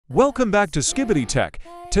Welcome back to SKIBIDI Tech.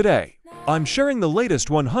 Today, I'm sharing the latest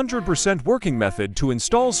 100% working method to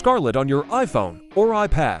install Scarlet on your iPhone or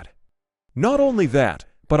iPad. Not only that,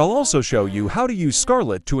 but I'll also show you how to use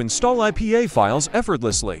Scarlet to install IPA files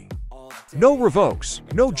effortlessly. No revokes,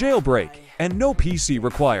 no jailbreak, and no PC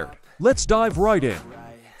required. Let's dive right in.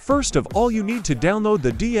 First of all, you need to download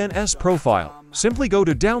the DNS profile. Simply go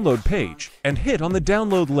to Download page and hit on the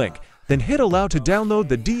download link, then hit Allow to download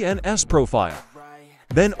the DNS profile.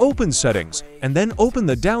 Then open Settings, and then open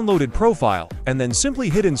the downloaded profile, and then simply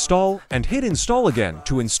hit Install and hit Install again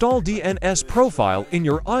to install DNS profile in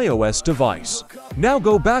your iOS device. Now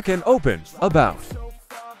go back and open About.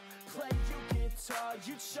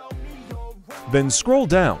 Then scroll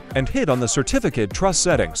down and hit on the Certificate Trust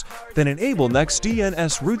Settings, then enable Next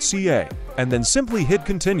DNS Root CA, and then simply hit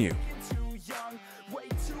Continue.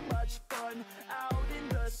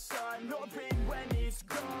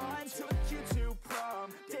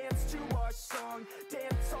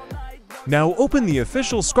 Now open the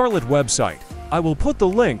official Scarlet website. I will put the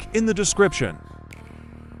link in the description.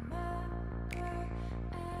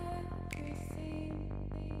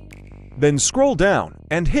 Then scroll down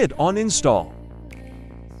and hit on Install.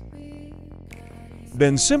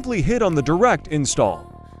 Then simply hit on the direct install.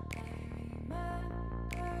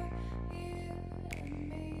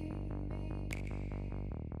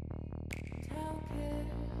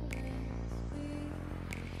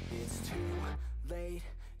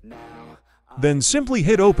 Then simply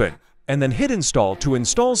hit Open, and then hit Install to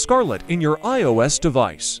install Scarlet in your iOS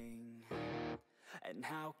device. And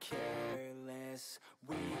how careless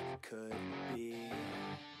we could be.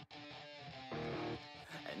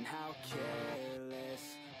 And how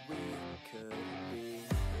careless we could be.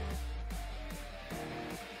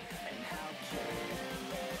 And how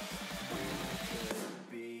careless we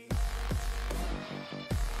could be.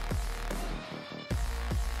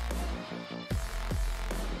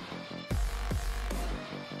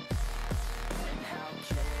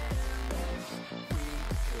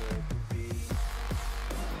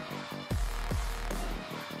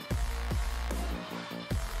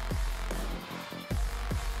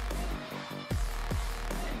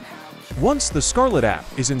 Once the Scarlet app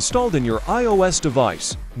is installed in your iOS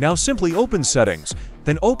device, now simply open Settings,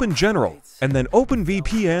 then open General, and then open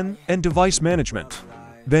VPN and Device Management.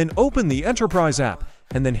 Then open the Enterprise app,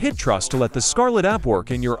 and then hit Trust to let the Scarlet app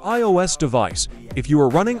work in your iOS device. If you are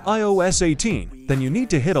running iOS 18, then you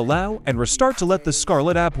need to hit Allow and Restart to let the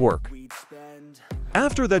Scarlet app work.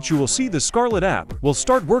 After that, you will see the Scarlet app will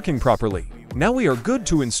start working properly. Now we are good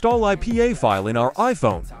to install IPA file in our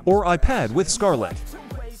iPhone or iPad with Scarlet.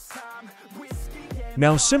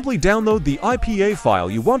 Now simply download the IPA file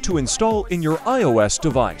you want to install in your iOS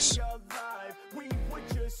device.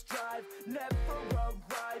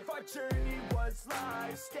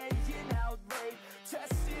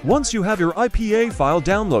 Once you have your IPA file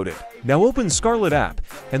downloaded, now open Scarlet app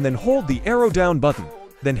and then hold the arrow down button,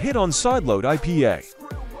 then hit on Sideload IPA.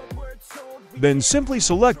 Then simply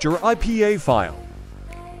select your IPA file.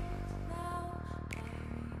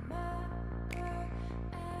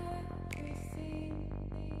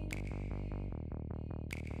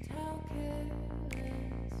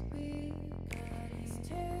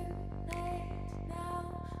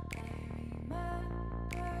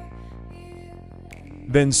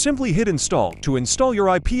 Then simply hit Install to install your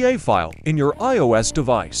IPA file in your iOS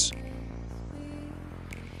device.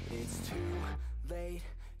 It's too late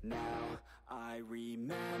now, I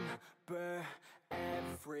remember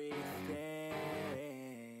everything.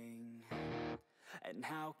 And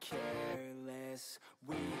how careless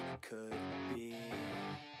we could be.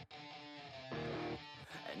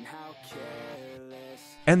 And how careless.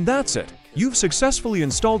 And that's it. You've successfully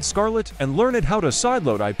installed Scarlet and learned how to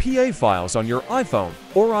sideload IPA files on your iPhone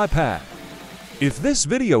or iPad. If this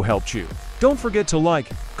video helped you, don't forget to like,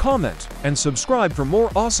 comment, and subscribe for more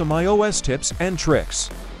awesome iOS tips and tricks.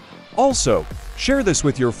 Also, share this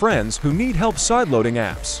with your friends who need help sideloading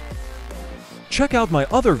apps. Check out my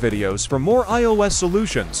other videos for more iOS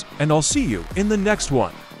solutions, and I'll see you in the next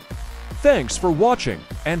one. Thanks for watching,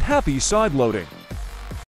 and happy sideloading!